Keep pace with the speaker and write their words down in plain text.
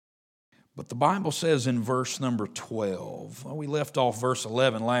But the Bible says in verse number 12, well, we left off verse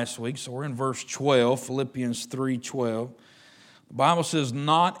 11 last week, so we're in verse 12, Philippians 3:12. The Bible says,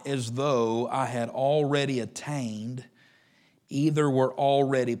 not as though I had already attained, either were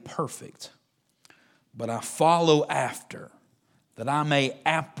already perfect, but I follow after, that I may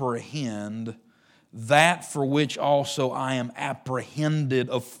apprehend that for which also I am apprehended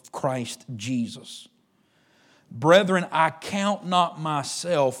of Christ Jesus. Brethren, I count not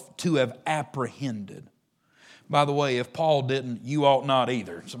myself to have apprehended. By the way, if Paul didn't, you ought not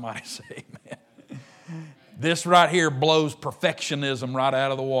either. Somebody say amen. This right here blows perfectionism right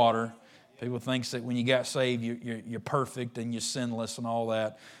out of the water. People think that when you got saved, you're perfect and you're sinless and all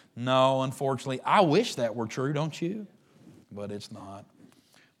that. No, unfortunately, I wish that were true, don't you? But it's not.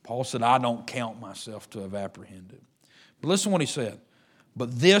 Paul said, I don't count myself to have apprehended. But listen to what he said.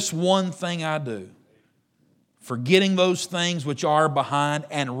 But this one thing I do, forgetting those things which are behind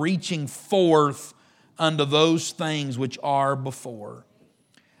and reaching forth unto those things which are before,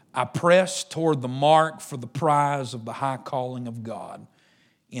 I press toward the mark for the prize of the high calling of God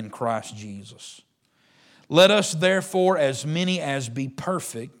in Christ Jesus. Let us therefore, as many as be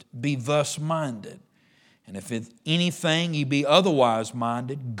perfect, be thus minded. And if in anything ye be otherwise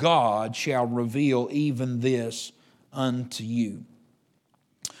minded, God shall reveal even this unto you.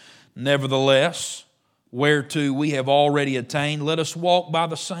 Nevertheless, whereto we have already attained, let us walk by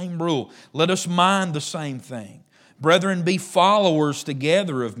the same rule. Let us mind the same thing. Brethren, be followers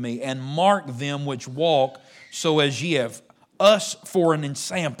together of me, and mark them which walk, so as ye have us for an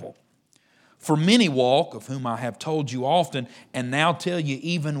ensample. For many walk, of whom I have told you often, and now tell you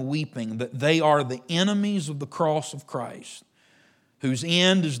even weeping, that they are the enemies of the cross of Christ, whose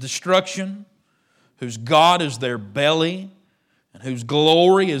end is destruction, whose God is their belly, and whose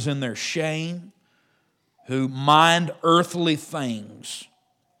glory is in their shame, who mind earthly things.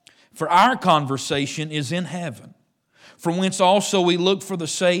 For our conversation is in heaven, from whence also we look for the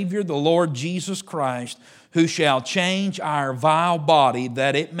Savior, the Lord Jesus Christ, who shall change our vile body,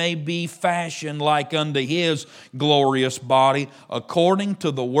 that it may be fashioned like unto His glorious body, according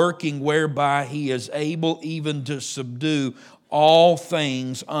to the working whereby He is able even to subdue all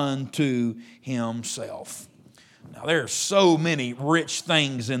things unto Himself. Now, there are so many rich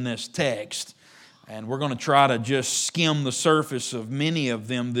things in this text, and we're going to try to just skim the surface of many of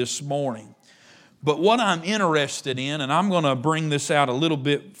them this morning. But what I'm interested in, and I'm going to bring this out a little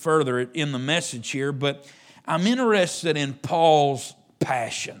bit further in the message here, but I'm interested in Paul's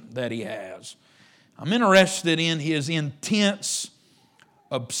passion that he has. I'm interested in his intense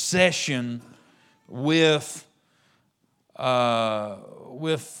obsession with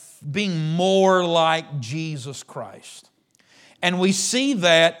being more like Jesus Christ. And we see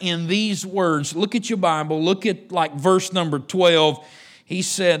that in these words. Look at your Bible. Look at like verse number 12. He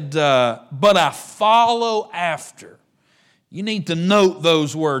said, but I follow after. You need to note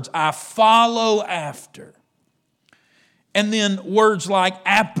those words. I follow after. And then words like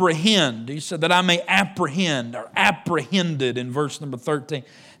apprehend. He said that I may apprehend, or apprehended in verse number 13.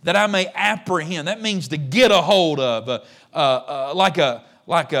 That I may apprehend. That means to get a hold of, like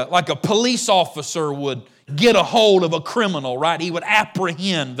a police officer would get a hold of a criminal, right? He would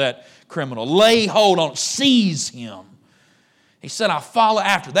apprehend that criminal, lay hold on, seize him. He said, I follow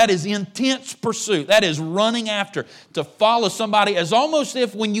after. That is intense pursuit. That is running after. To follow somebody as almost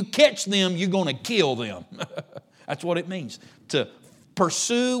if when you catch them, you're going to kill them. That's what it means. To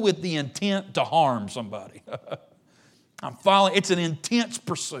pursue with the intent to harm somebody. I'm following. It's an intense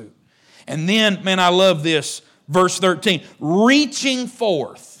pursuit. And then, man, I love this. Verse 13. Reaching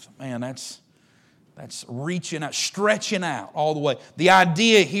forth. Man, that's reaching out, stretching out all the way. The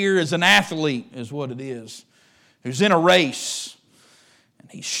idea here is an athlete is what it is, who's in a race, and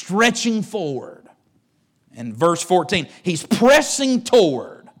he's stretching forward. And verse 14, he's pressing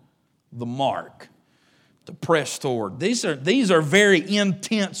toward the mark. To press toward. These are very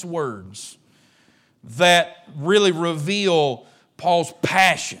intense words that really reveal Paul's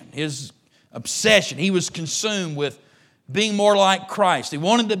passion, his obsession. He was consumed with being more like Christ. He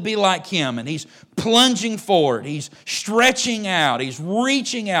wanted to be like Him, and he's plunging forward. He's stretching out. He's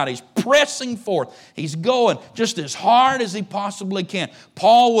reaching out. He's pressing forth. He's going just as hard as he possibly can.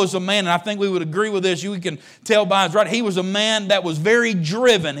 Paul was a man, and I think we would agree with this. You can tell by his writing, he was a man that was very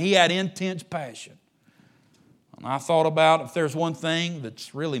driven. He had intense passion. And I thought about if there's one thing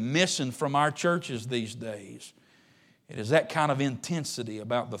that's really missing from our churches these days, it is that kind of intensity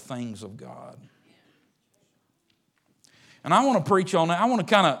about the things of God. And I want to preach on that. I want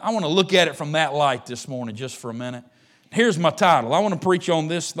to look at it from that light this morning just for a minute. Here's my title. I want to preach on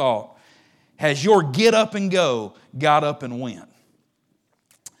this thought. Has your get up and go got up and went?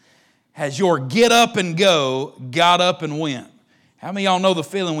 has your get up and go got up and went? How many of y'all know the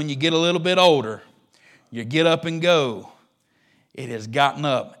feeling when you get a little bit older, you get up and go, it has gotten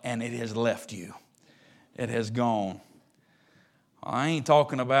up and it has left you. It has gone. I ain't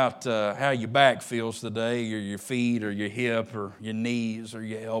talking about how your back feels today, or your feet, or your hip, or your knees, or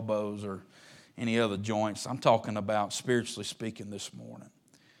your elbows, or any other joints. I'm talking about spiritually speaking this morning.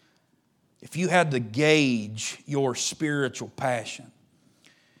 If you had to gauge your spiritual passion,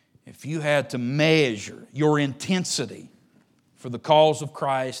 if you had to measure your intensity for the cause of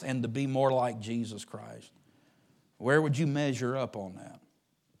Christ and to be more like Jesus Christ, where would you measure up on that?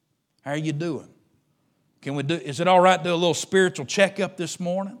 How are you doing? Is it all right to do a little spiritual checkup this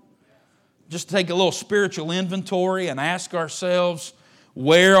morning? Just take a little spiritual inventory and ask ourselves,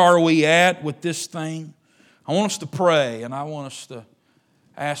 where are we at with this thing? I want us to pray, and I want us to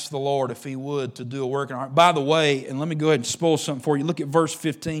ask the Lord if He would to do a work in our heart. By the way, and let me go ahead and spoil something for you. Look at verse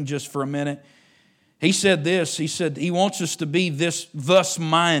 15 just for a minute. He said this. He said He wants us to be thus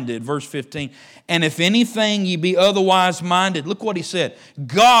minded, verse 15. And if anything ye be otherwise minded, look what He said.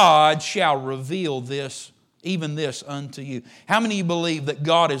 God shall reveal this, even this unto you. How many of you believe that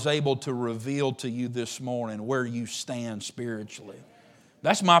God is able to reveal to you this morning where you stand spiritually?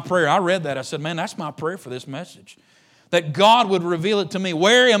 That's my prayer. I read that. I said, man, that's my prayer for this message. That God would reveal it to me.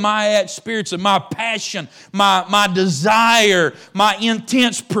 Where am I at spiritually? My passion, my desire, my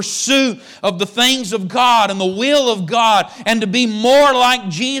intense pursuit of the things of God and the will of God, and to be more like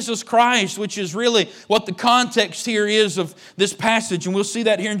Jesus Christ, which is really what the context here is of this passage. And we'll see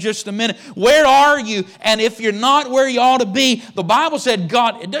that here in just a minute. Where are you? And if you're not where you ought to be, the Bible said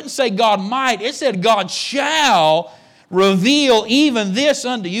God, it doesn't say God might, it said God shall reveal even this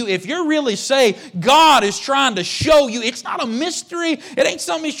unto you. If you're really saved, God is trying to show you. It's not a mystery. It ain't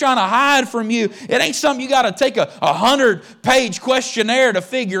something He's trying to hide from you. It ain't something you got to take a 100-page questionnaire to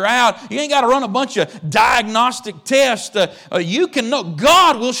figure out. You ain't got to run a bunch of diagnostic tests. You can know.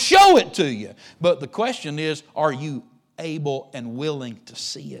 God will show it to you. But the question is, are you able and willing to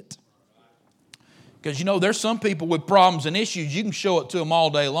see it? Because you know, there's some people with problems and issues, you can show it to them all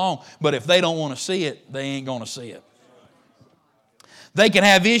day long, but if they don't want to see it, they ain't going to see it. They can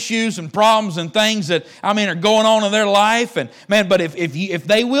have issues and problems and things that, are going on in their life. And man, but if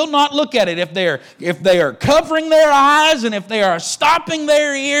they will not look at it, if they are covering their eyes and if they are stopping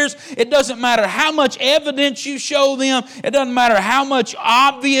their ears, it doesn't matter how much evidence you show them. It doesn't matter how much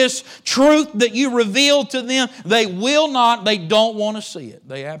obvious truth that you reveal to them. They don't want to see it.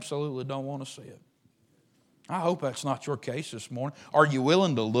 They absolutely don't want to see it. I hope that's not your case this morning. Are you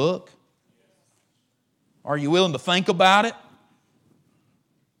willing to look? Are you willing to think about it?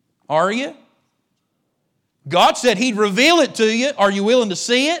 Are you? God said He'd reveal it to you. Are you willing to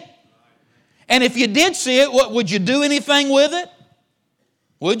see it? And if you did see it, would you do anything with it?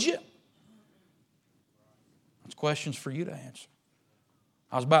 Would you? That's questions for you to answer.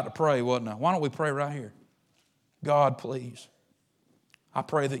 I was about to pray, wasn't I? Why don't we pray right here? God, please, I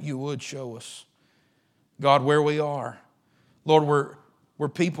pray that You would show us, God, where we are. Lord, we're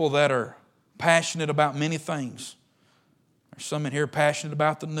people that are passionate about many things. There's some in here passionate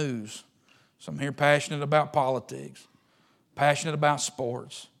about the news. Some here passionate about politics. Passionate about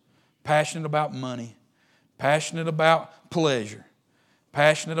sports. Passionate about money. Passionate about pleasure.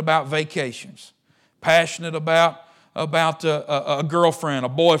 Passionate about vacations. Passionate about a girlfriend, a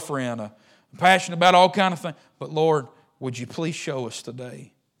boyfriend. Passionate about all kinds of things. But Lord, would You please show us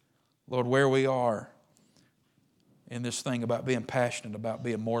today, Lord, where we are in this thing about being passionate, about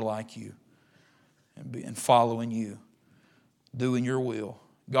being more like You and following You. Doing Your will.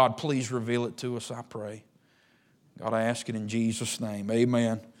 God, please reveal it to us, I pray. God, I ask it in Jesus' name.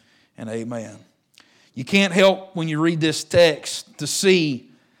 Amen and amen. You can't help when you read this text to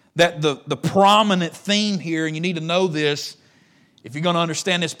see that the prominent theme here, and you need to know this, if you're going to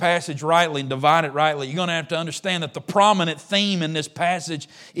understand this passage rightly and divide it rightly, you're going to have to understand that the prominent theme in this passage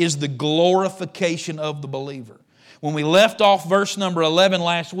is the glorification of the believer. When we left off verse number 11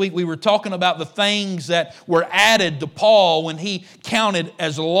 last week, we were talking about the things that were added to Paul when he counted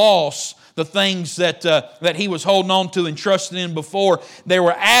as loss the things that he was holding on to and trusting in before. They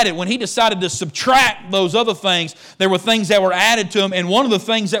were added. When he decided to subtract those other things, there were things that were added to him. And one of the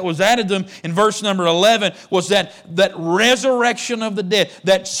things that was added to him in verse number 11 was that resurrection of the dead,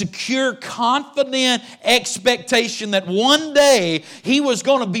 that secure, confident expectation that one day he was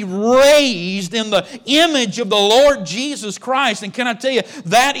going to be raised in the image of the Lord Jesus Christ. And can I tell you,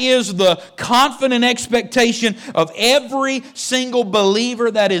 that is the confident expectation of every single believer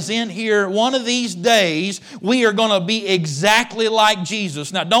that is in here either one of these days we are going to be exactly like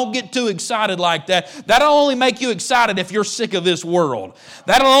Jesus. Now, don't get too excited like that. That'll only make you excited if you're sick of this world.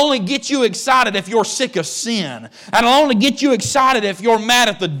 That'll only get you excited if you're sick of sin. That'll only get you excited if you're mad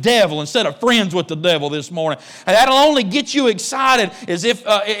at the devil instead of friends with the devil this morning. And that'll only get you excited as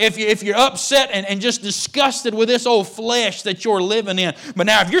if you're upset and just disgusted with this old flesh that you're living in. But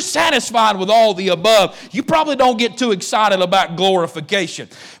now, if you're satisfied with all the above, you probably don't get too excited about glorification.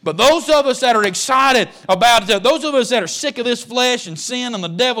 But those of us that are excited about those of us that are sick of this flesh and sin and the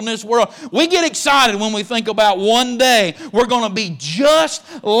devil in this world, we get excited when we think about one day we're going to be just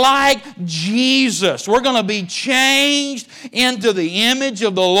like Jesus. We're going to be changed into the image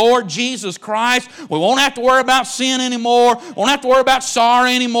of the Lord Jesus Christ. We won't have to worry about sin anymore. Won't have to worry about sorrow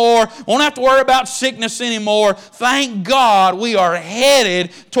anymore. Won't have to worry about sickness anymore. Thank God we are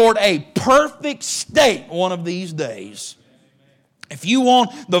headed toward a perfect state one of these days. If you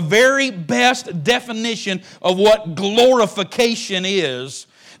want the very best definition of what glorification is,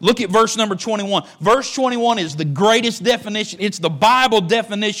 look at verse number 21. Verse 21 is the greatest definition. It's the Bible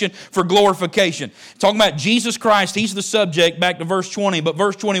definition for glorification. Talking about Jesus Christ, He's the subject, back to verse 20. But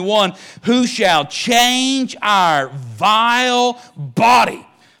verse 21, who shall change our vile body,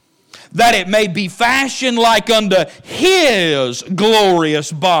 that it may be fashioned like unto His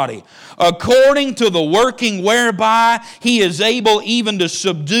glorious body, according to the working whereby He is able even to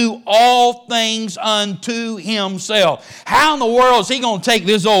subdue all things unto Himself. How in the world is He going to take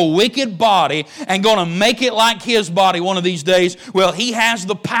this old wicked body and going to make it like His body one of these days? Well, He has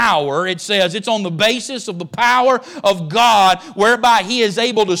the power. It says it's on the basis of the power of God whereby He is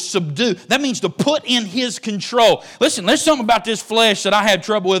able to subdue. That means to put in His control. Listen, there's something about this flesh that I have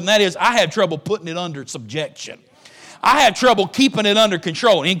trouble with, and that is I have trouble putting it under subjection. I had trouble keeping it under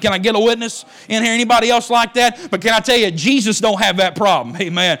control. And can I get a witness in here? Anybody else like that? But can I tell you, Jesus don't have that problem.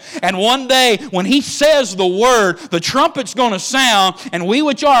 Amen. And one day, when He says the word, the trumpet's going to sound, and we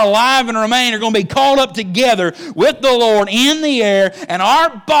which are alive and remain are going to be called up together with the Lord in the air, and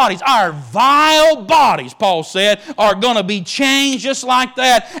our bodies, our vile bodies, Paul said, are going to be changed just like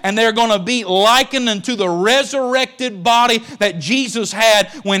that, and they're going to be likened unto the resurrected body that Jesus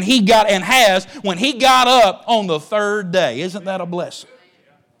had when He got up on the third day. Isn't that a blessing?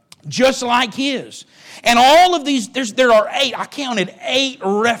 Just like His. And all of these, there are 8, I counted 8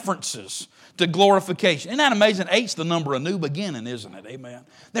 references to glorification. Isn't that amazing? 8's the number of new beginning, isn't it? Amen.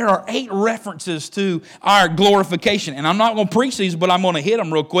 There are 8 references to our glorification. And I'm not going to preach these, but I'm going to hit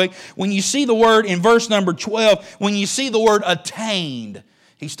them real quick. When you see the word in verse number 12, when you see the word attained,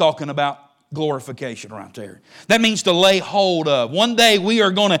 he's talking about glorification right there. That means to lay hold of. One day we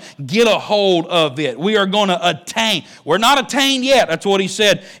are going to get a hold of it. We are going to attain. We're not attained yet. That's what he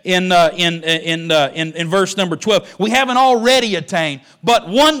said in verse number 12. We haven't already attained, but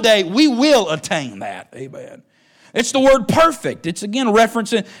one day we will attain that. Amen. It's the word perfect. It's again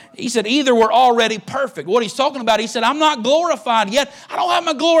referencing, he said, either we're already perfect. What he's talking about, he said, I'm not glorified yet. I don't have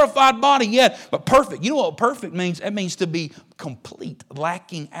my glorified body yet. But perfect, you know what perfect means? It means to be complete,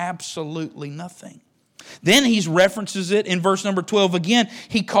 lacking absolutely nothing. Then he references it in verse number 12 again.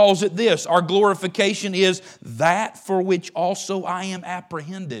 He calls it this. Our glorification is that for which also I am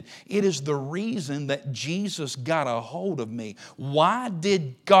apprehended. It is the reason that Jesus got a hold of me. Why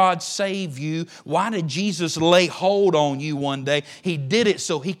did God save you? Why did Jesus lay hold on you one day? He did it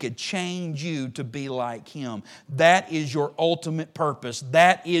so He could change you to be like Him. That is your ultimate purpose.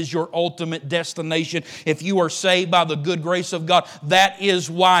 That is your ultimate destination. If you are saved by the good grace of God, that is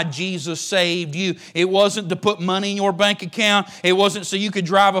why Jesus saved you. It wasn't to put money in your bank account. It wasn't so you could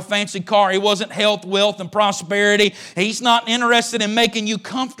drive a fancy car. It wasn't health, wealth, and prosperity. He's not interested in making you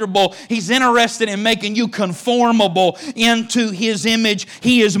comfortable. He's interested in making you conformable into His image.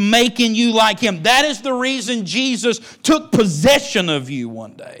 He is making you like Him. That is the reason Jesus took possession of you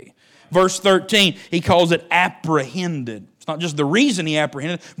one day. Verse 13, he calls it apprehended. It's not just the reason He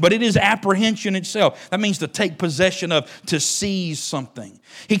apprehended, but it is apprehension itself. That means to take possession of, to seize something.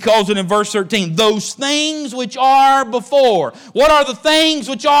 He calls it in verse 13, those things which are before. What are the things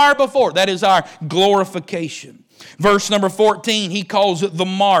which are before? That is our glorification. Verse number 14, he calls it the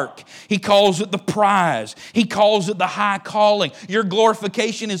mark. He calls it the prize. He calls it the high calling. Your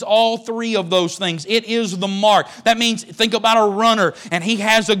glorification is all 3 of those things. It is the mark. That means, think about a runner, and he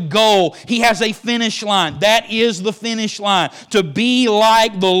has a goal. He has a finish line. That is the finish line. To be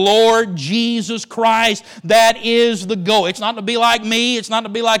like the Lord Jesus Christ, that is the goal. It's not to be like me. It's not to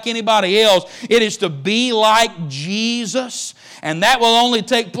be like anybody else. It is to be like Jesus. And that will only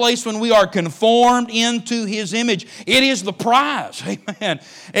take place when we are conformed into His image. It is the prize. Amen.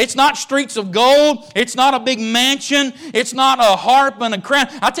 It's not streets of gold. It's not a big mansion. It's not a harp and a crown.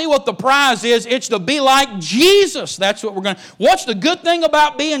 I tell you what the prize is. It's to be like Jesus. That's what we're going to. What's the good thing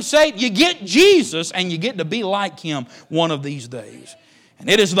about being saved? You get Jesus and you get to be like Him one of these days. And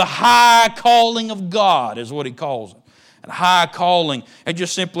it is the high calling of God is what He calls it. And high calling, it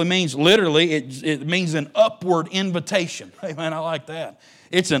just simply means, literally, it means an upward invitation. Amen, I like that.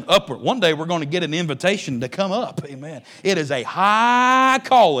 It's an upward. One day we're going to get an invitation to come up. Amen. It is a high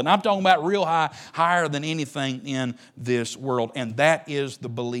calling. I'm talking about real high, higher than anything in this world. And that is the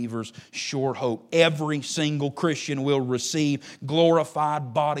believer's sure hope. Every single Christian will receive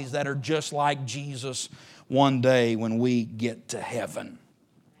glorified bodies that are just like Jesus one day when we get to heaven.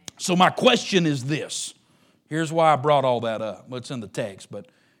 So my question is this. Here's why I brought all that up. Well, it's in the text, but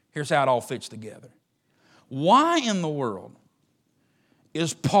here's how it all fits together. Why in the world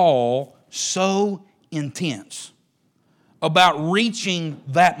is Paul so intense about reaching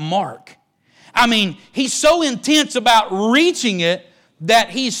that mark? I mean, he's so intense about reaching it that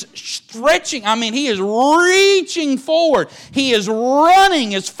he's stretching. I mean, he is reaching forward. He is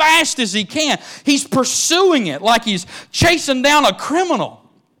running as fast as he can. He's pursuing it like he's chasing down a criminal.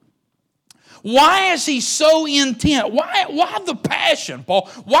 Why is he so intent? Why the passion, Paul?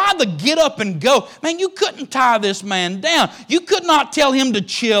 Why the get up and go? Man, you couldn't tie this man down. You could not tell him to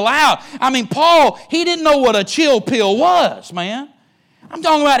chill out. I mean, Paul, he didn't know what a chill pill was, man. I'm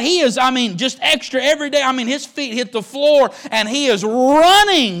talking about he is, just extra every day. His feet hit the floor and he is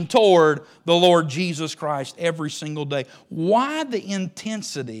running toward the Lord Jesus Christ every single day. Why the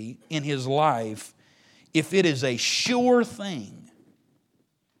intensity in his life if it is a sure thing?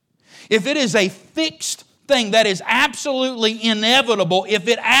 If it is a fixed thing that is absolutely inevitable, if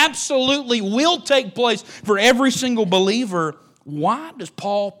it absolutely will take place for every single believer, why does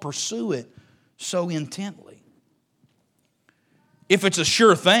Paul pursue it so intently? If it's a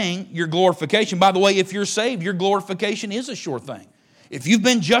sure thing, your glorification, by the way, if you're saved, your glorification is a sure thing. If you've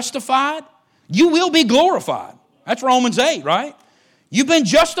been justified, you will be glorified. That's Romans 8, right? You've been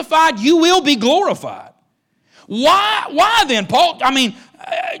justified, you will be glorified. Why then, Paul?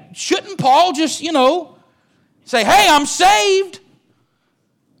 Shouldn't Paul just, say, hey, I'm saved?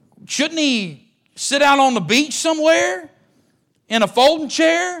 Shouldn't he sit out on the beach somewhere in a folding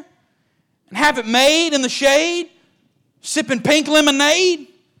chair and have it made in the shade, sipping pink lemonade?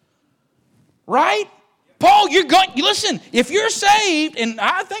 Right? Paul, listen, if you're saved, and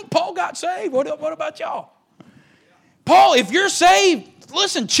I think Paul got saved. What about y'all? Paul, if you're saved,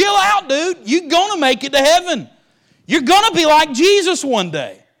 listen, chill out, dude. You're going to make it to heaven. You're going to be like Jesus one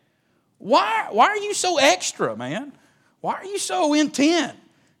day. Why are you so extra, man? Why are you so intent?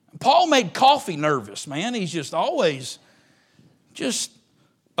 Paul made coffee nervous, man. He's just always just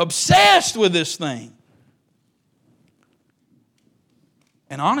obsessed with this thing.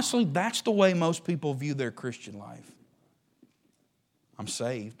 And honestly, that's the way most people view their Christian life. I'm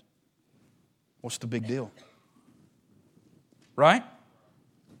saved. What's the big deal? Right?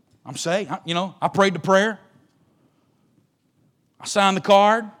 I'm saved. I prayed the prayer. I signed the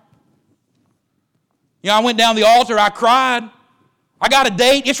card. I went down the altar. I cried. I got a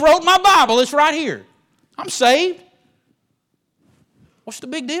date. It's wrote in my Bible. It's right here. I'm saved. What's the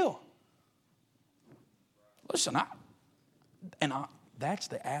big deal? Listen, that's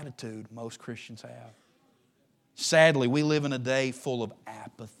the attitude most Christians have. Sadly, we live in a day full of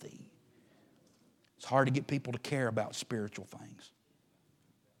apathy. It's hard to get people to care about spiritual things.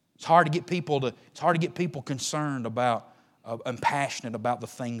 It's hard to get people concerned about and passionate about the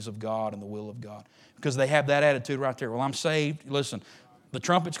things of God and the will of God. Because they have that attitude right there. Well, I'm saved. Listen, the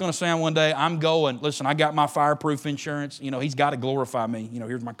trumpet's going to sound one day. I'm going. Listen, I got my fireproof insurance. He's got to glorify me.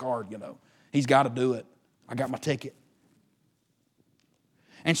 Here's my card, He's got to do it. I got my ticket.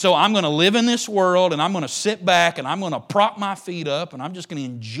 And so I'm going to live in this world and I'm going to sit back and I'm going to prop my feet up and I'm just going to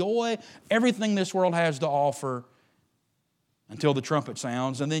enjoy everything this world has to offer until the trumpet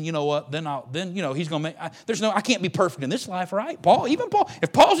sounds. And then you know what? Then he's going to make, I can't be perfect in this life, right? Even Paul,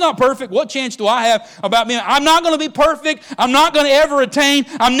 if Paul's not perfect, what chance do I have about me? I'm not going to be perfect. I'm not going to ever attain.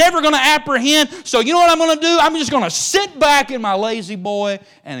 I'm never going to apprehend. So you know what I'm going to do? I'm just going to sit back in my lazy boy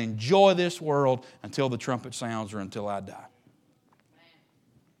and enjoy this world until the trumpet sounds or until I die.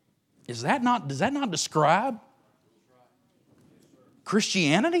 Does that not describe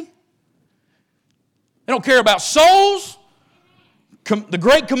Christianity? They don't care about souls, the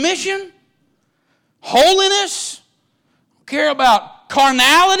Great Commission, holiness, don't care about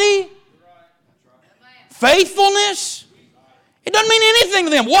carnality, faithfulness. It doesn't mean anything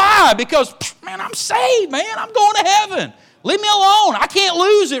to them. Why? Because, man, I'm saved, man. I'm going to heaven. Leave me alone. I can't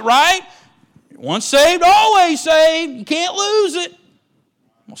lose it, right? Once saved, always saved. You can't lose it.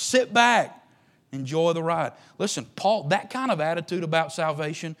 Well, sit back. Enjoy the ride. Listen, Paul, that kind of attitude about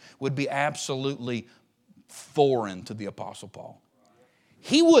salvation would be absolutely foreign to the Apostle Paul.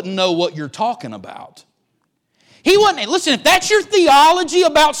 He wouldn't know what you're talking about. He wouldn't. Listen, if that's your theology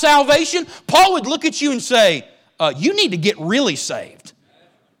about salvation, Paul would look at you and say, you need to get really saved.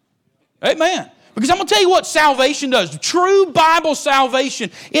 Amen. Because I'm going to tell you what salvation does. True Bible salvation,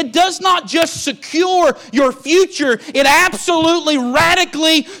 it does not just secure your future. It absolutely,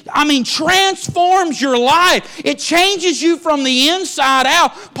 radically, transforms your life. It changes you from the inside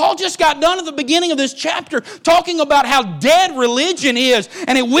out. Paul just got done at the beginning of this chapter talking about how dead religion is,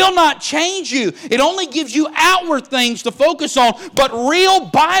 and it will not change you. It only gives you outward things to focus on, but real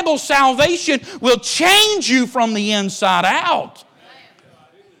Bible salvation will change you from the inside out.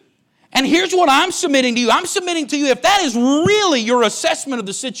 And here's what I'm submitting to you. I'm submitting to you, if that is really your assessment of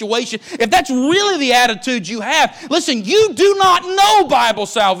the situation, if that's really the attitude you have, listen, you do not know Bible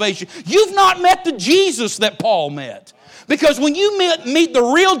salvation. You've not met the Jesus that Paul met. Because when you meet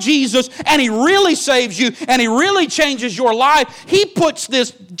the real Jesus and He really saves you and He really changes your life, He puts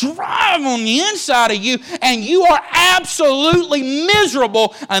this drive on the inside of you, and you are absolutely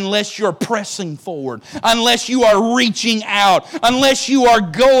miserable unless you're pressing forward, unless you are reaching out, unless you are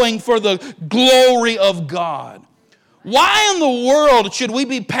going for the glory of God. Why in the world should we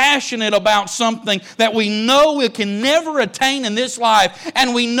be passionate about something that we know we can never attain in this life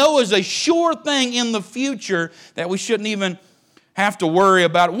and we know is a sure thing in the future that we shouldn't even have to worry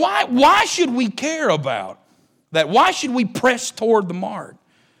about? Why should we care about that? Why should we press toward the mark?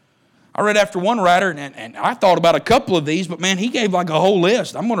 I read after one writer, and I thought about a couple of these, but man, he gave like a whole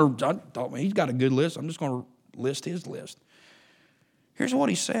list. I thought, he's got a good list. I'm just going to list his list. Here's what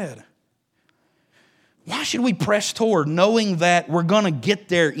he said. Why should we press toward knowing that we're going to get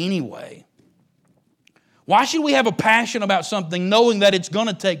there anyway? Why should we have a passion about something knowing that it's going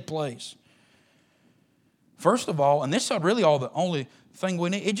to take place? First of all, and this is really all the only thing we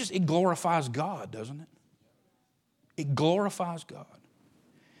need, it glorifies God, doesn't it? It glorifies God.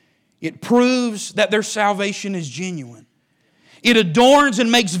 It proves that their salvation is genuine. It adorns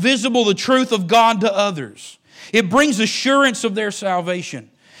and makes visible the truth of God to others. It brings assurance of their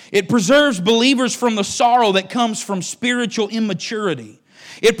salvation. It preserves believers from the sorrow that comes from spiritual immaturity.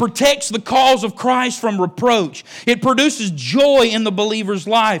 It protects the cause of Christ from reproach. It produces joy in the believer's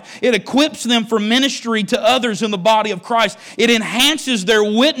life. It equips them for ministry to others in the body of Christ. It enhances their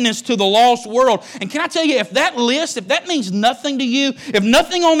witness to the lost world. And can I tell you, if that means nothing to you, if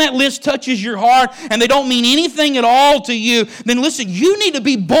nothing on that list touches your heart and they don't mean anything at all to you, then listen, you need to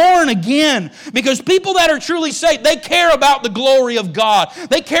be born again. Because people that are truly saved, they care about the glory of God.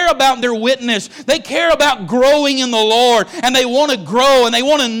 They care about their witness. They care about growing in the Lord. And they want to grow and they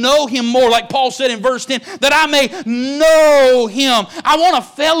want to know Him more, like Paul said in verse 10, that I may know Him. I want to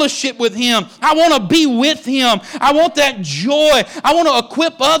fellowship with Him. I want to be with Him. I want that joy. I want to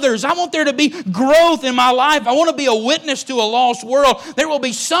equip others. I want there to be growth in my life. I want to be a witness to a lost world. There will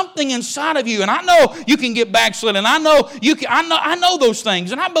be something inside of you, and I know you can get backslidden. I know those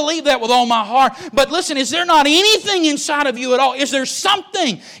things, and I believe that with all my heart. But listen, is there not anything inside of you at all? Is there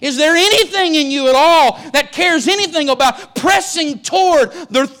something? Is there anything in you at all that cares anything about pressing toward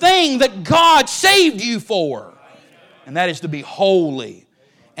the thing that God saved you for? And that is to be holy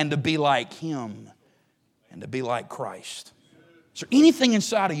and to be like Him and to be like Christ. Is there anything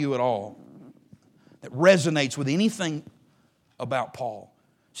inside of you at all that resonates with anything about Paul?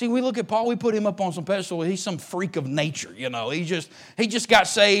 See, we look at Paul, we put him up on some pedestal. He's some freak of nature, you know. He just got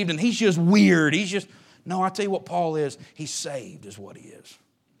saved and he's just weird. No, I tell you what Paul is. He's saved is what he is.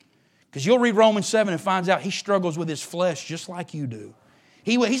 Because you'll read Romans 7 and finds out he struggles with his flesh just like you do.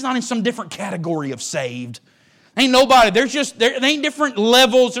 He's not in some different category of saved. Ain't nobody. There ain't different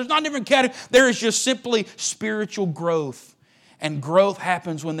levels. There's not different categories. There is just simply spiritual growth. And growth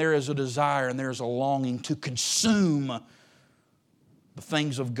happens when there is a desire and there is a longing to consume the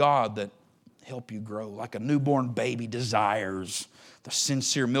things of God that help you grow. Like a newborn baby desires the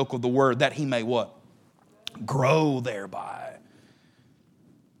sincere milk of the Word that he may what? Grow thereby.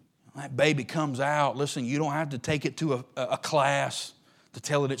 That baby comes out. Listen, you don't have to take it to a class to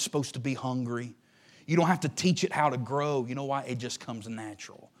tell it it's supposed to be hungry. You don't have to teach it how to grow. You know why? It just comes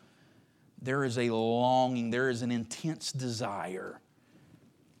natural. There is a longing, there is an intense desire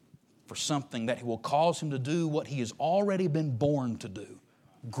for something that will cause him to do what he has already been born to do.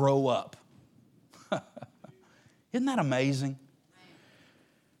 Grow up. Isn't that amazing?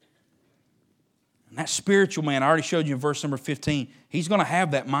 And that spiritual man, I already showed you in verse number 15, he's going to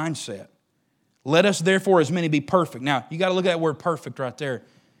have that mindset. Let us therefore as many be perfect. Now, you got to look at that word perfect right there.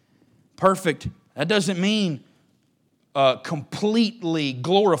 Perfect, that doesn't mean completely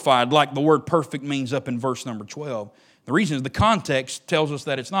glorified like the word perfect means up in verse number 12. The reason is the context tells us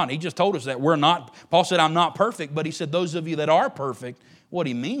that it's not. He just told us that we're not. Paul said, I'm not perfect, but he said, those of you that are perfect, what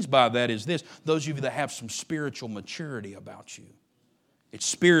he means by that is this: those of you that have some spiritual maturity about you. It's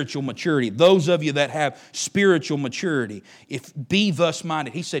spiritual maturity. Those of you that have spiritual maturity, if be thus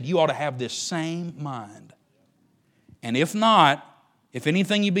minded, he said you ought to have this same mind. And if not, if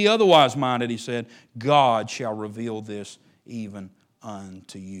anything you be otherwise minded, he said, God shall reveal this even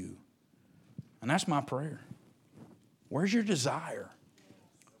unto you. And that's my prayer. Where's your desire?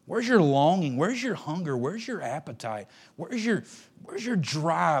 Where's your longing? Where's your hunger? Where's your appetite? Where's your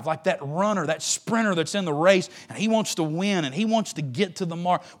drive? Like that runner, that sprinter that's in the race, and he wants to win and he wants to get to the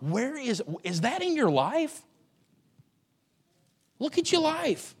mark. Where is that in your life? Look at your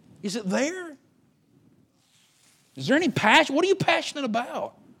life. Is it there? Is there any passion? What are you passionate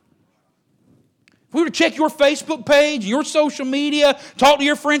about? If we were to check your Facebook page, your social media, talk to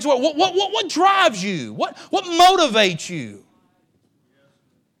your friends, what drives you? What motivates you?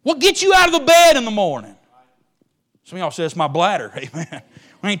 What gets you out of the bed in the morning? Some of y'all say it's my bladder. Amen.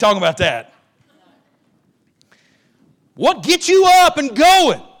 We ain't talking about that. What gets you up and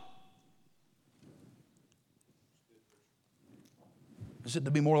going? Is it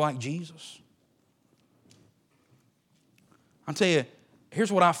to be more like Jesus? I'll tell you,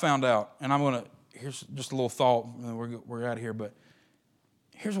 here's what I found out, and here's just a little thought, we're out of here, but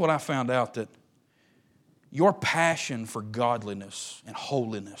here's what I found out, that your passion for godliness and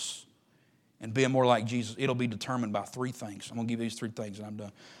holiness and being more like Jesus, it'll be determined by three things. I'm going to give you these three things and I'm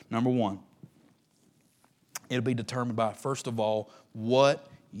done. Number one, it'll be determined by, first of all, what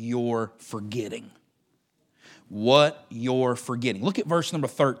you're forgetting. What you're forgetting. Look at verse number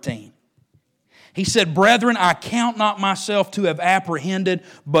 13. He said, brethren, I count not myself to have apprehended,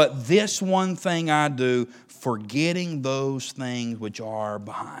 but this one thing I do, forgetting those things which are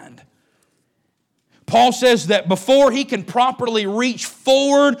behind. Paul says that before he can properly reach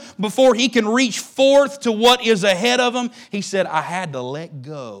forward, before he can reach forth to what is ahead of him, he said, I had to let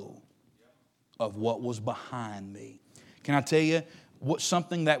go of what was behind me. Can I tell you,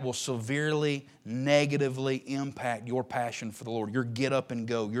 something that will severely, negatively impact your passion for the Lord, your get up and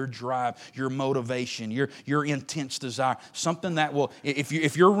go, your drive, your motivation, your intense desire, something that will,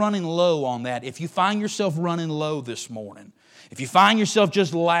 if you're running low on that, if you find yourself running low this morning, if you find yourself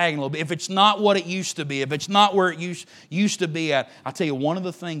just lagging a little bit, if it's not what it used to be, if it's not where it used to be at, I'll tell you, one of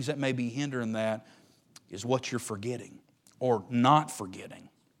the things that may be hindering that is what you're forgetting or not forgetting.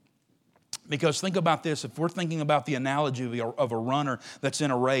 Because think about this, if we're thinking about the analogy of a runner that's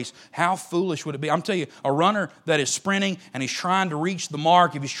in a race, how foolish would it be? I'm telling you, a runner that is sprinting and he's trying to reach the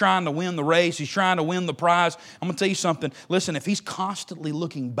mark, if he's trying to win the race, he's trying to win the prize, I'm going to tell you something. Listen, if he's constantly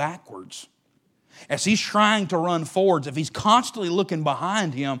looking backwards, as he's trying to run forwards, if he's constantly looking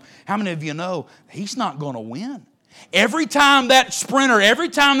behind him, how many of you know he's not going to win? Every time that sprinter, every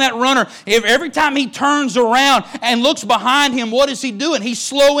time that runner, every time he turns around and looks behind him, what is he doing? He's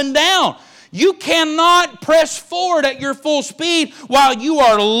slowing down. You cannot press forward at your full speed while you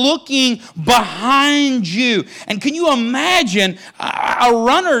are looking behind you. And can you imagine a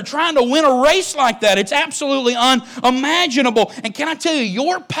runner trying to win a race like that? It's absolutely unimaginable. And can I tell you,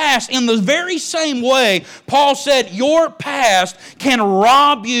 your past, in the very same way, Paul said, your past can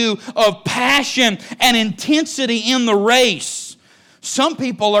rob you of passion and intensity in the race. Some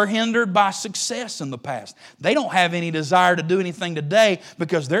people are hindered by success in the past. They don't have any desire to do anything today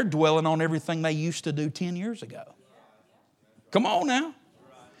because they're dwelling on everything they used to do 10 years ago. Come on now.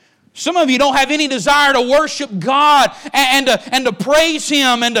 Some of you don't have any desire to worship God and to praise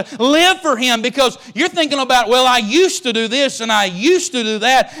Him and to live for Him because you're thinking about, well, I used to do this and I used to do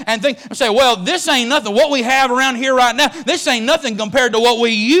that, and say, well, this ain't nothing. What we have around here right now, this ain't nothing compared to what we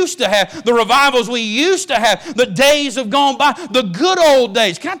used to have, the revivals we used to have, the days have gone by, the good old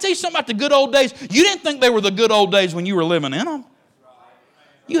days. Can I tell you something about the good old days? You didn't think they were the good old days when you were living in them.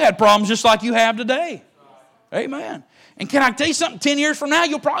 You had problems just like you have today. Amen. And can I tell you something? 10 years from now,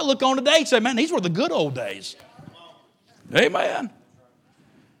 you'll probably look on today and say, man, these were the good old days. Amen.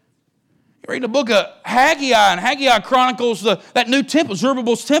 You read the book of Haggai, and Haggai chronicles that new temple,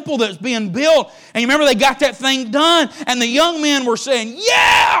 Zerubbabel's temple that's being built. And you remember they got that thing done, and the young men were saying,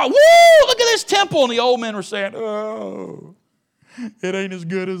 yeah, woo, look at this temple. And the old men were saying, oh, it ain't as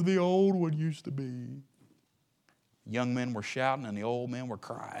good as the old one used to be. Young men were shouting, and the old men were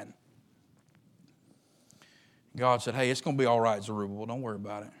crying. God said, hey, it's going to be all right, Zerubbabel. Don't worry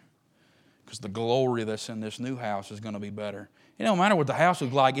about it. Because the glory that's in this new house is going to be better. It don't matter what the house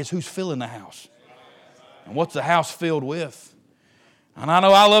looks like, it's who's filling the house. And what's the house filled with? And I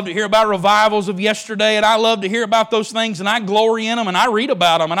know I love to hear about revivals of yesterday, and I love to hear about those things, and I glory in them, and I read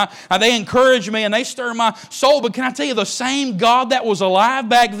about them, and they encourage me, and they stir my soul. But can I tell you, the same God that was alive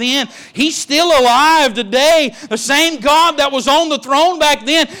back then, He's still alive today. The same God that was on the throne back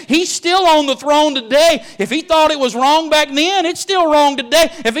then, He's still on the throne today. If He thought it was wrong back then, it's still wrong today.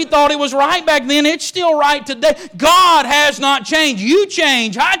 If He thought it was right back then, it's still right today. God has not changed. You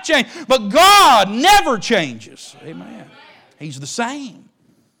change, I change, but God never changes. Amen. He's the same.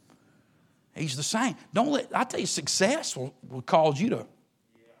 He's the same. I tell you, success will cause you to,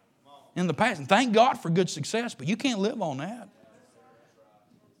 in the past, and thank God for good success, but you can't live on that.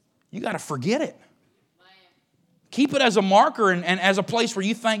 You got to forget it. Keep it as a marker and as a place where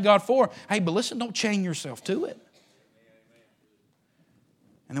you thank God for. Hey, but listen, don't chain yourself to it.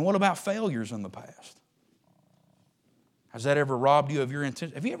 And then what about failures in the past? Has that ever robbed you of your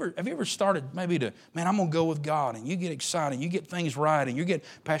intention? Have you ever started maybe to, man, I'm going to go with God, and you get excited, and you get things right, and you get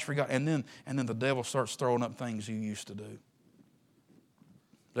passion for God, and then the devil starts throwing up things you used to do? Does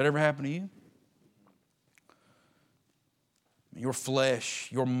that ever happen to you? Your flesh,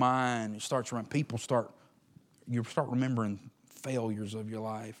 your mind, it starts around. You start remembering failures of your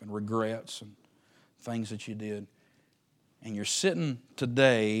life and regrets and things that you did. And you're sitting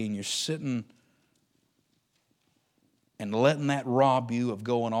today, and you're sitting and letting that rob you of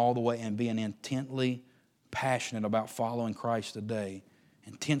going all the way and being intently passionate about following Christ today.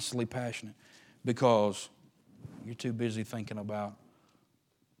 Intensely passionate. Because you're too busy thinking about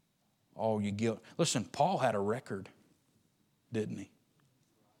all your guilt. Listen, Paul had a record, didn't he?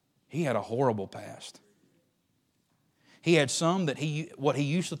 He had a horrible past. He had some that what he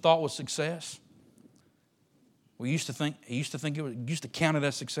used to thought was success. He used to count it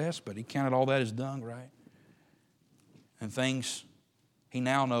as success, but he counted all that as dung, right? And things he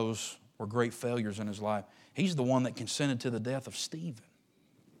now knows were great failures in his life. He's the one that consented to the death of Stephen.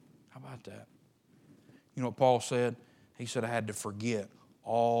 How about that? You know what Paul said? He said, I had to forget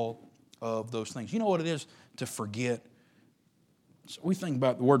all of those things. You know what it is to forget? So we think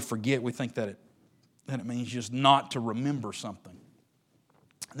about the word forget, we think that it means just not to remember something.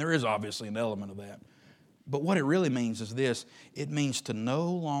 And there is obviously an element of that. But what it really means is this: it means to no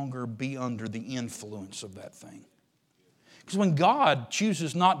longer be under the influence of that thing. Because when God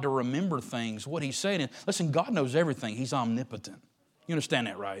chooses not to remember things, what He's saying is, listen, God knows everything. He's omnipotent. You understand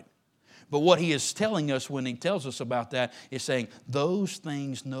that, right? But what He is telling us when He tells us about that is saying, those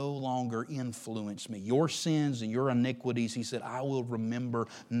things no longer influence me. Your sins and your iniquities, He said, I will remember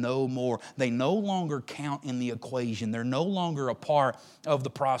no more. They no longer count in the equation. They're no longer a part of the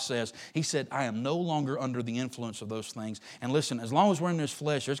process. He said, I am no longer under the influence of those things. And listen, as long as we're in this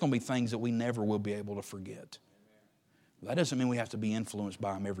flesh, there's going to be things that we never will be able to forget. That doesn't mean we have to be influenced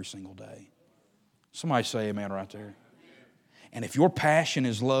by them every single day. Somebody say amen right there. And if your passion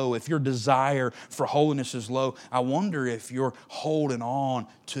is low, if your desire for holiness is low, I wonder if you're holding on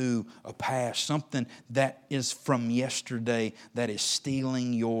to a past, something that is from yesterday that is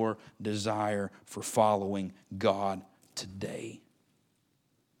stealing your desire for following God today.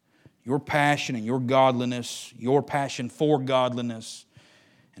 Your passion and your godliness, your passion for godliness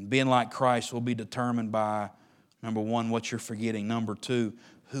and being like Christ will be determined by, number one, what you're forgetting. Number two,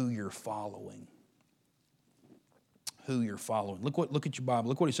 who you're following. Who you're following. Look at your Bible.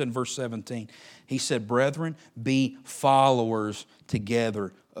 Look what he said in verse 17. He said, brethren, be followers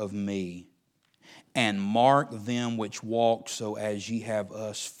together of me, and mark them which walk so as ye have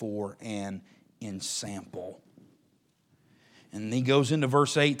us for an ensample. And he goes into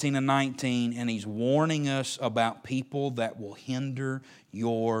verse 18 and 19, and he's warning us about people that will hinder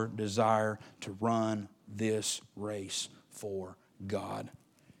your desire to run this race for God.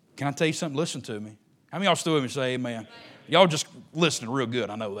 Can I tell you something? Listen to me. How many of y'all still with me say amen? Y'all just listening real good,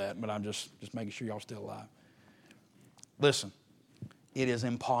 I know that, but I'm just making sure y'all still alive. Listen, it is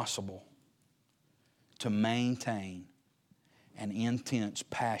impossible to maintain an intense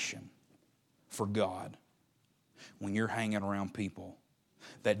passion for God when you're hanging around people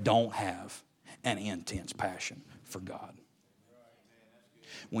that don't have an intense passion for God.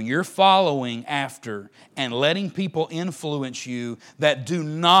 When you're following after and letting people influence you that do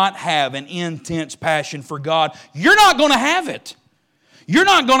not have an intense passion for God, you're not going to have it. You're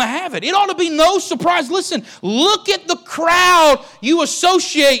not going to have it. It ought to be no surprise. Listen, look at the crowd you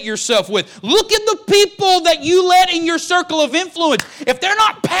associate yourself with. Look at the people that you let in your circle of influence. If they're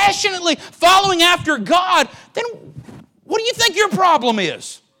not passionately following after God, then what do you think your problem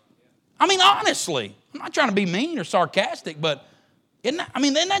is? I mean, honestly, I'm not trying to be mean or sarcastic, but Isn't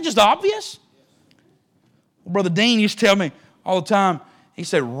that just obvious? Well, Brother Dean used to tell me all the time, he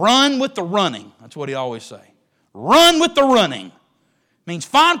said, run with the running. That's what he always say. Run with the running. Means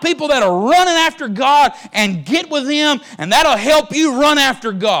find people that are running after God and get with Him, and that'll help you run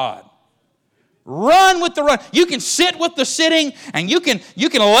after God. Run with the run. You can sit with the sitting, and you can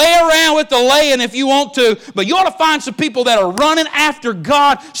lay around with the laying if you want to, but you ought to find some people that are running after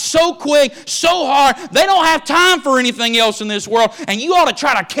God so quick, so hard, they don't have time for anything else in this world, and you ought to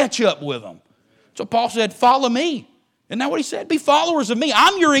try to catch up with them. So Paul said, follow me. Isn't that what he said? Be followers of me.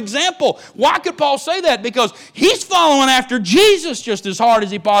 I'm your example. Why could Paul say that? Because he's following after Jesus just as hard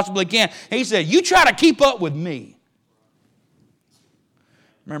as he possibly can. He said, you try to keep up with me.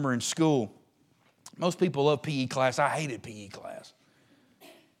 Remember in school, most people love PE class. I hated PE class.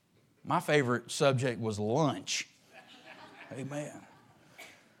 My favorite subject was lunch. Amen.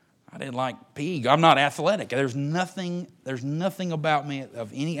 I didn't like PE. I'm not athletic. There's nothing about me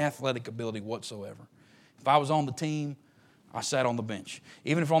of any athletic ability whatsoever. If I was on the team, I sat on the bench.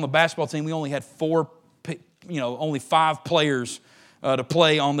 Even if on the basketball team, we only had only 5 players to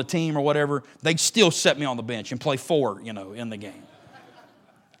play on the team or whatever, they'd still set me on the bench and play 4, in the game.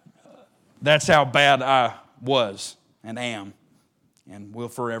 That's how bad I was and am and will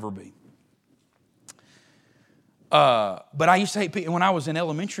forever be. But I used to hate when I was in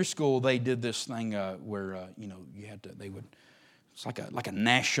elementary school. They did this thing where you had to. They would. It's like a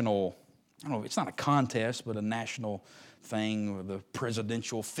national. I don't know. It's not a contest, but a national thing with the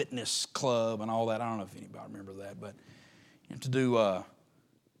Presidential Fitness Club and all that. I don't know if anybody remembers that, but you have to do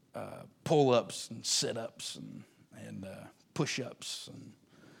pull-ups and sit-ups and push-ups and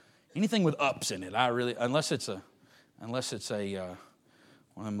anything with ups in it. Unless it's a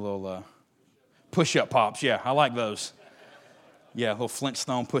one of them little push-up pops. Yeah, I like those. Yeah, little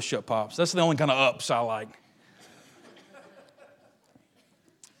Flintstone push-up pops. That's the only kind of ups I like.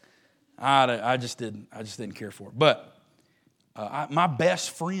 I just didn't care for it. But my best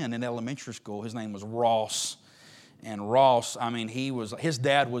friend in elementary school, his name was Ross. And Ross, his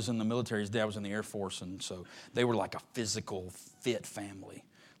dad was in the military. His dad was in the Air Force. And so they were like a physical, fit family,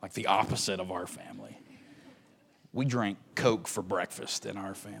 like the opposite of our family. We drank Coke for breakfast in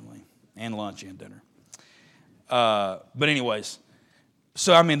our family, and lunch and dinner. But anyways,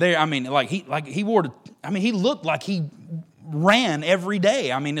 so he looked like he ran every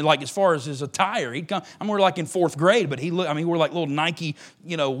day. As far as his attire, he'd come. We're like in 4th grade, but he wore like little Nike,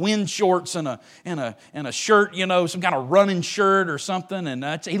 wind shorts and a shirt, some kind of running shirt or something.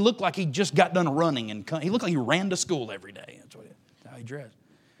 And he looked like he just got done running, and he looked like he ran to school every day. That's how he dressed.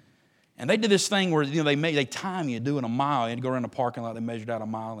 And they did this thing where they time you doing a mile. You had to go around the parking lot. They measured out a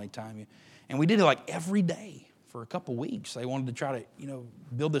mile and they time you. And we did it like every day for a couple weeks. They wanted to try to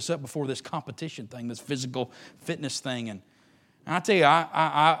build this up before this competition thing, this physical fitness thing. And I tell you,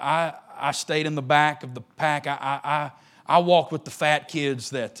 I stayed in the back of the pack. I walked with the fat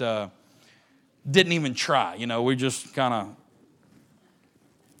kids that didn't even try. We just kind of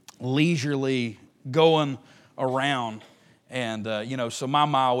leisurely going around. And, so my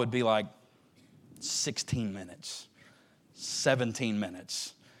mile would be like 16 minutes, 17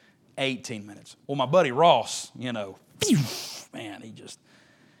 minutes, 18 minutes. Well, my buddy Ross, man,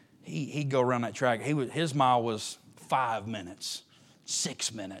 he'd go around that track. His mile was 5 minutes,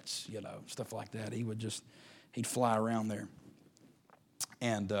 6 minutes, stuff like that. He'd fly around there.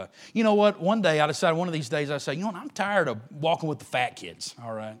 And you know what? One day I decided, one of these days I said, I'm tired of walking with the fat kids,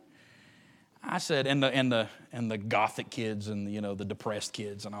 all right? I said, and the gothic kids and the depressed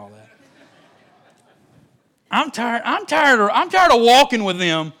kids and all that. I'm tired of walking with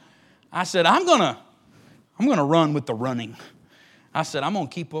them. I said, I'm gonna run with the running. I said, I'm gonna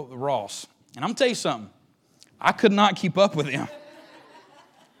keep up with Ross. And I'm gonna tell you something. I could not keep up with him.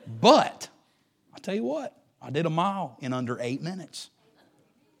 But I'll tell you what, I did a mile in under 8 minutes.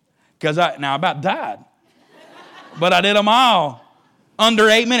 Because I about died. But I did a mile under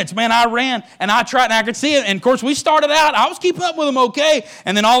 8 minutes. Man, I ran and I tried and I could see it. And of course, we started out, I was keeping up with him okay.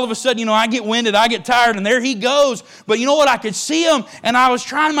 And then all of a sudden, I get winded, I get tired, and there he goes. But you know what? I could see him and I was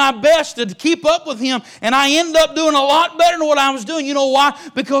trying my best to keep up with him. And I ended up doing a lot better than what I was doing. You know why?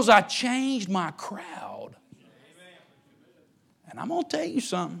 Because I changed my crowd. And I'm going to tell you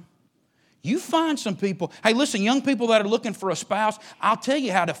something. You find some people, hey, listen, young people that are looking for a spouse, I'll tell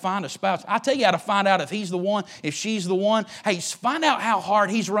you how to find a spouse. I'll tell you how to find out if he's the one, if she's the one. Hey, find out how hard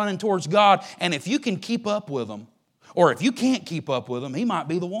he's running towards God, and if you can keep up with him, or if you can't keep up with him, he might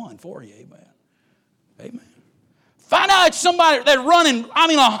be the one for you. Amen. Amen. Find out it's somebody that's running,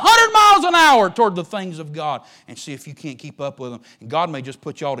 100 miles an hour toward the things of God, and see if you can't keep up with them. And God may just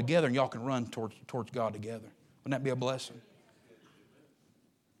put y'all together, and y'all can run towards God together. Wouldn't that be a blessing?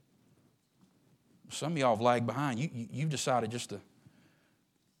 some of y'all have lagged behind. You've decided just to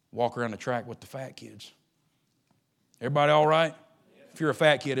walk around the track with the fat kids. Everybody all right? If you're a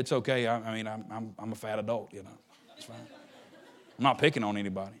fat kid, it's okay. I'm a fat adult, you know. It's fine. I'm not picking on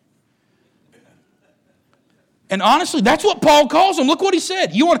anybody. And honestly, that's what Paul calls them. Look what he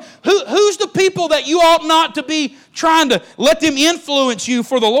said. Who's the people that you ought not to be trying to let them influence you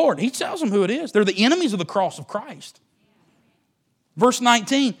for the Lord? He tells them who it is. They're the enemies of the cross of Christ. Verse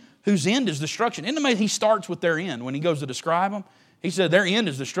 19, whose end is destruction. Isn't it amazing? He starts with their end when he goes to describe them. He said their end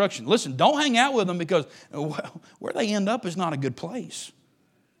is destruction. Listen, don't hang out with them because where they end up is not a good place.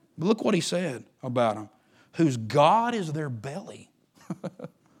 But look what he said about them. Whose God is their belly.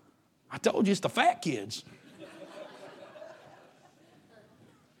 I told you it's the fat kids.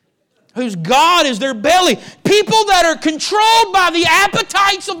 Whose God is their belly. People that are controlled by the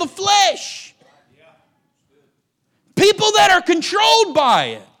appetites of the flesh. People that are controlled by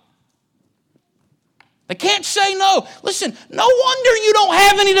it. They can't say no. Listen, no wonder you don't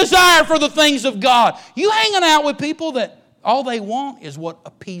have any desire for the things of God. You hanging out with people that all they want is what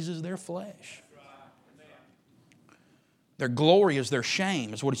appeases their flesh. Their glory is their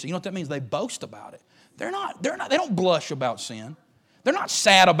shame, is what he said. You know what that means? They boast about it. They don't blush about sin. They're not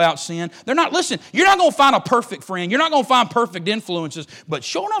sad about sin. Listen, you're not going to find a perfect friend. You're not going to find perfect influences. But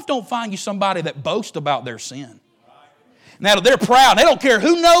sure enough, don't find you somebody that boasts about their sin. Now, they're proud. They don't care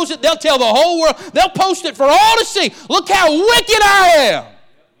who knows it. They'll tell the whole world. They'll post it for all to see. Look how wicked I am.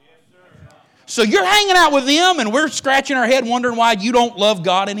 So you're hanging out with them and we're scratching our head wondering why you don't love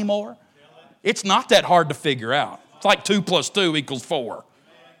God anymore? It's not that hard to figure out. It's like 2 + 2 = 4.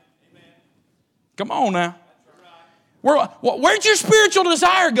 Come on now. Where'd your spiritual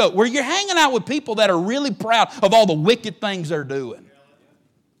desire go? Where you're hanging out with people that are really proud of all the wicked things they're doing.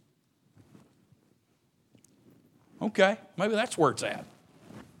 Okay, maybe that's where it's at.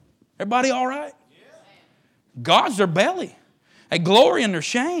 Everybody all right? God's their belly. They glory in their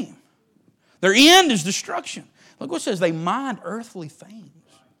shame. Their end is destruction. Look what it says. They mind earthly things.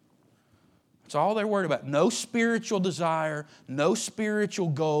 That's all they're worried about. No spiritual desire, no spiritual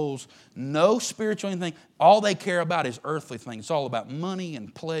goals, no spiritual anything. All they care about is earthly things. It's all about money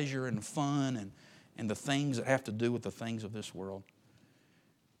and pleasure and fun and the things that have to do with the things of this world.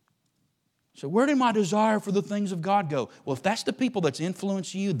 So where did my desire for the things of God go? Well, if that's the people that's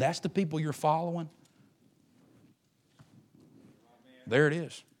influencing you, that's the people you're following. There it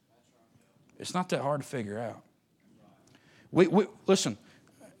is. It's not that hard to figure out. Listen.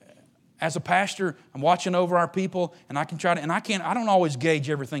 As a pastor, I'm watching over our people, and I don't always gauge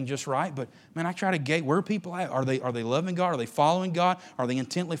everything just right, but man, I try to gauge where people at. Are they loving God? Are they following God? Are they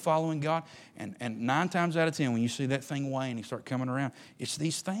intently following God? And 9 times out of 10, when you see that thing wane and you start coming around, it's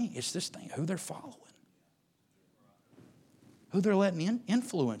this thing, who they're following. Who they're letting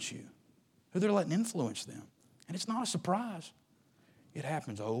influence you. Who they're letting influence them. And it's not a surprise. It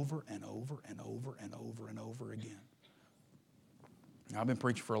happens over and over and over and over and over again. I've been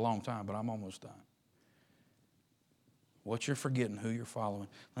preaching for a long time, but I'm almost done. What you're forgetting, who you're following.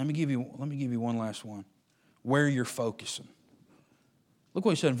 Let me give you one last one. Where you're focusing. Look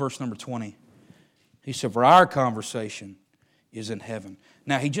what he said in verse number 20. He said, for our conversation is in heaven.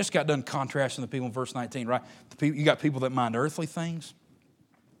 Now, he just got done contrasting the people in verse 19, right? You got people that mind earthly things,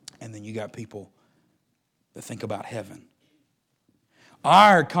 and then you got people that think about heaven.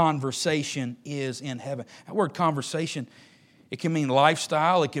 Our conversation is in heaven. That word conversation, it can mean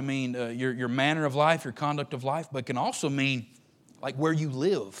lifestyle, it can mean your manner of life, your conduct of life, but it can also mean like where you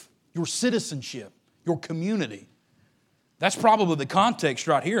live, your citizenship, your community. That's probably the context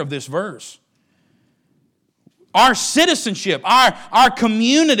right here of this verse. Our citizenship, our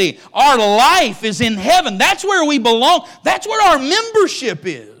community, our life is in heaven. That's where we belong. That's where our membership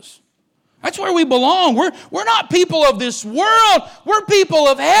is. That's where we belong. We're not people of this world. We're people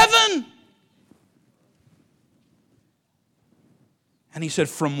of heaven. And he said,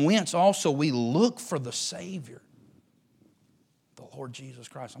 from whence also we look for the Savior, the Lord Jesus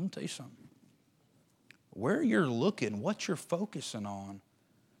Christ. I'm going to tell you something. Where you're looking, what you're focusing on,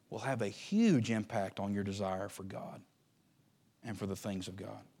 will have a huge impact on your desire for God and for the things of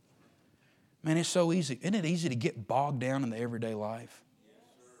God. Man, it's so easy. Isn't it easy to get bogged down in the everyday life?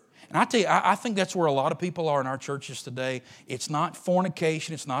 And I tell you, I think that's where a lot of people are in our churches today. It's not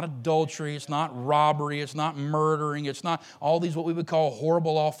fornication, it's not adultery, it's not robbery, it's not murdering, it's not all these what we would call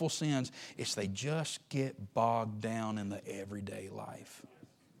horrible, awful sins. It's they just get bogged down in the everyday life.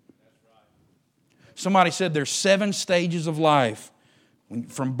 Somebody said there's 7 stages of life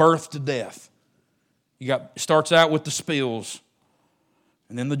from birth to death. It starts out with the spills,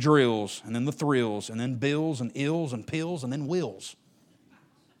 and then the drills, and then the thrills, and then bills and ills and pills, and then wills.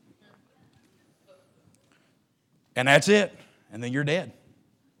 And that's it. And then you're dead.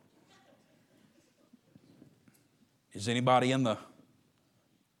 Is anybody in the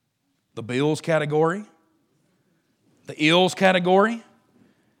bills category? The ills category?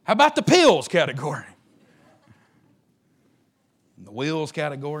 How about the pills category? The wills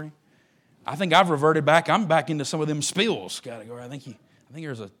category? I think I've reverted back. I'm back into some of them spills category. I think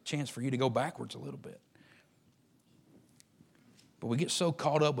there's a chance for you to go backwards a little bit. But we get so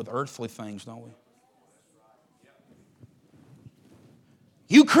caught up with earthly things, don't we?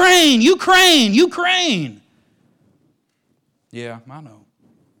 Ukraine, Ukraine, Ukraine. Yeah, I know.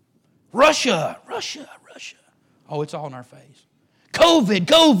 Russia, Russia, Russia. Oh, it's all in our face. COVID,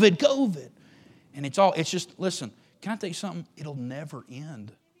 COVID, COVID. And it's just, listen, can I tell you something? It'll never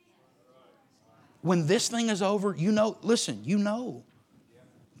end. When this thing is over, you know, listen, you know,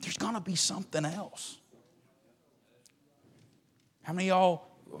 there's going to be something else. How many of y'all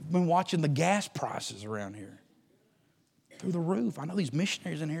have been watching the gas prices around here? Through the roof. I know these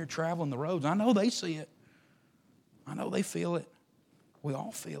missionaries in here traveling the roads. I know they see it. I know they feel it. We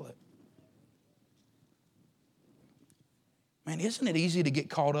all feel it. Man, isn't it easy to get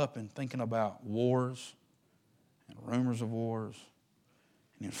caught up in thinking about wars and rumors of wars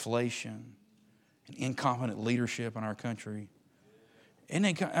and inflation and incompetent leadership in our country? And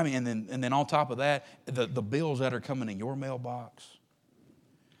then on top of that, the bills that are coming in your mailbox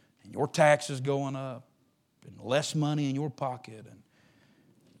and your taxes going up and less money in your pocket. And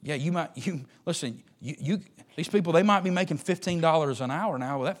yeah, these people, they might be making $15 an hour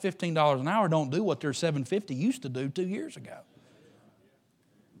now. Well, that $15 an hour don't do what their $7.50 used to do 2 years ago.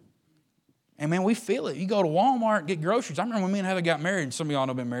 And man, we feel it. You go to Walmart and get groceries. I remember when me and Heather got married, and some of y'all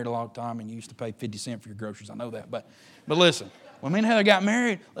have been married a long time, and you used to pay 50 cents for your groceries. I know that. But listen, when me and Heather got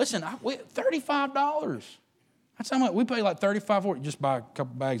married, $35. That's how much we pay, like $35 for it. Just buy a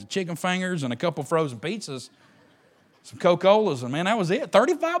couple bags of chicken fingers and a couple frozen pizzas, some Coca-Colas, and man, that was it.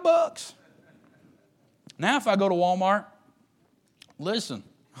 $35. Now if I go to Walmart, listen,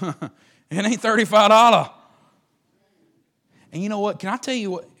 it ain't $35. And you know what? Can I tell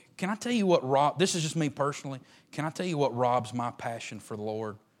you what this is just me personally. Can I tell you what robs my passion for the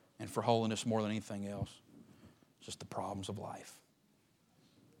Lord and for holiness more than anything else? Just the problems of life.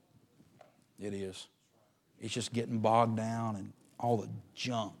 It is. It's just getting bogged down and all the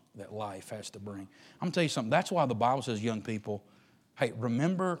junk that life has to bring. I'm going to tell you something. That's why the Bible says, young people, hey,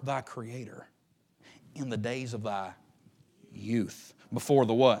 remember thy Creator in the days of thy youth. Before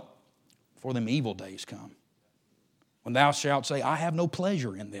the what? Before them evil days come. When thou shalt say, I have no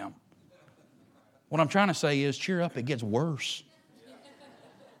pleasure in them. What I'm trying to say is, cheer up, it gets worse.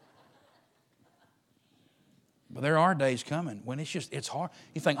 But there are days coming when it's hard.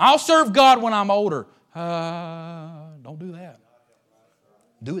 You think, I'll serve God when I'm older. Don't do that.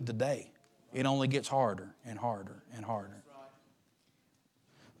 Do it today. It only gets harder and harder and harder.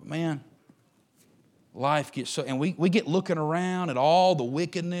 But man, life gets so, and we get looking around at all the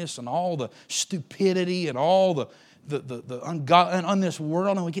wickedness and all the stupidity and all the ungodly on this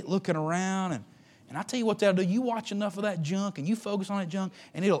world, and we get looking around, and I tell you what that'll do. You watch enough of that junk and you focus on that junk,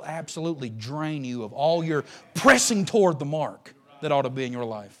 and it'll absolutely drain you of all your pressing toward the mark that ought to be in your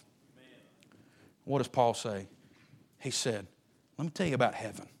life. What does Paul say? He said, let me tell you about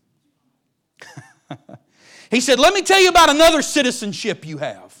heaven. He said, let me tell you about another citizenship you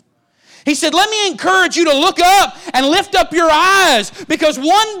have. He said, let me encourage you to look up and lift up your eyes, because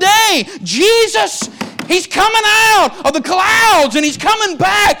one day Jesus, He's coming out of the clouds and He's coming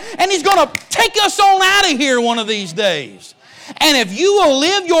back, and He's going to take us on out of here one of these days. And if you will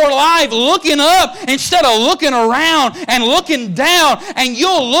live your life looking up instead of looking around and looking down, and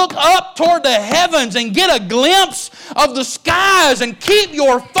you'll look up toward the heavens and get a glimpse of the skies and keep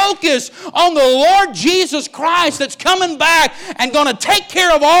your focus on the Lord Jesus Christ that's coming back and going to take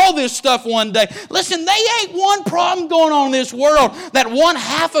care of all this stuff one day. Listen, they ain't one problem going on in this world that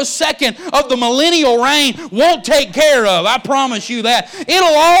 1/2 second of the millennial reign won't take care of. I promise you that. It'll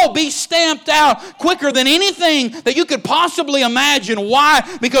all be stamped out quicker than anything that you could possibly imagine. Why?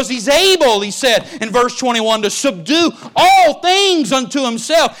 Because He's able, He said in verse 21, to subdue all things unto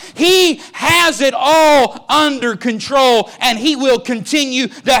Himself. He has it all under control, and He will continue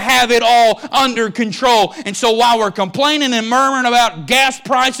to have it all under control. And so while we're complaining and murmuring about gas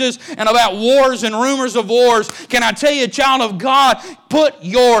prices and about wars and rumors of wars, can I tell you, child of God, put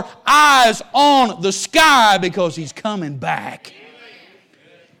your eyes on the sky, because He's coming back.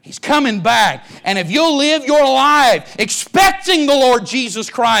 He's coming back. And if you'll live your life expecting the Lord Jesus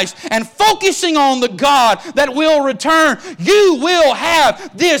Christ and focusing on the God that will return, you will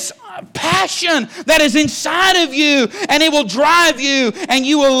have this passion that is inside of you, and it will drive you, and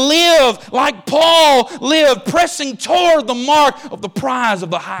you will live like Paul lived, pressing toward the mark of the prize of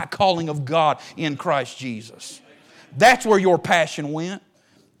the high calling of God in Christ Jesus. That's where your passion went.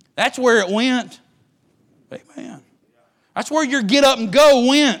 That's where it went. Amen. That's where your get up and go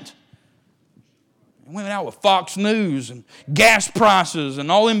went. It went out with Fox News and gas prices and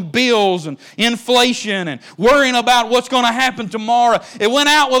all them bills and inflation and worrying about what's going to happen tomorrow. It went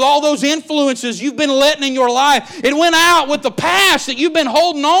out with all those influences you've been letting in your life. It went out with the past that you've been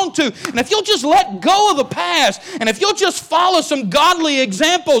holding on to. And if you'll just let go of the past, and if you'll just follow some godly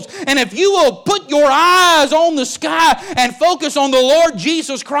examples, and if you will put your eyes on the sky and focus on the Lord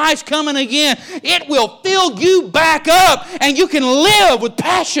Jesus Christ coming again, it will fill you back up, and you can live with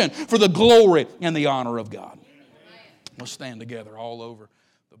passion for the glory and the honor of God. Let's stand together all over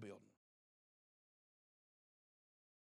the building.